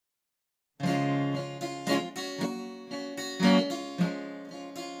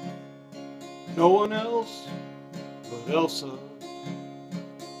No one else but Elsa.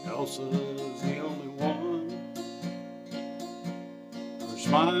 Elsa's the only one. Her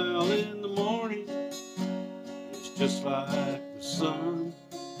smile in the morning is just like the sun.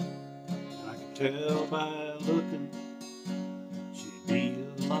 And I can tell by looking she'd be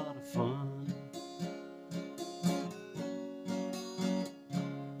a lot of fun.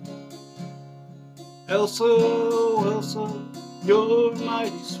 Elsa, oh Elsa, you're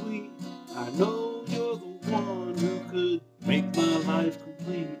mighty sweet. I know you're the one who could make my life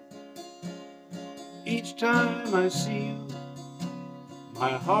complete. Each time I see you,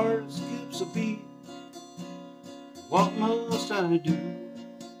 my heart skips a beat. What must I do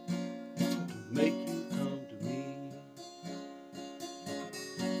to make you come to me?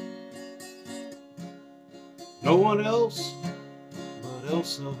 No one else but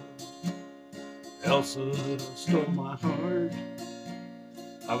Elsa. Elsa stole my heart.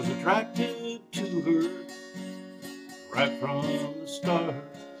 I was attracted to her right from the start.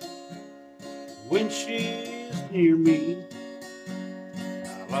 When she's near me,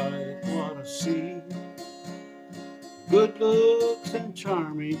 I like what I see. Good looks and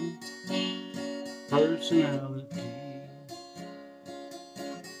charming personality.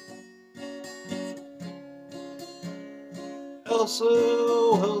 Elsa,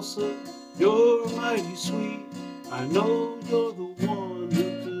 oh Elsa, you're mighty sweet. I know you're the one who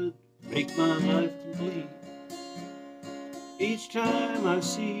could make my life complete. Each time I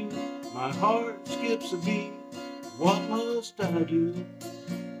see you, my heart skips a beat. What must I do to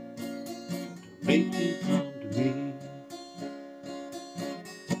make you come to me?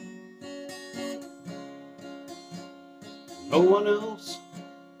 No one else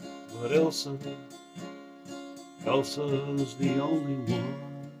but Elsa. Elsa's the only one.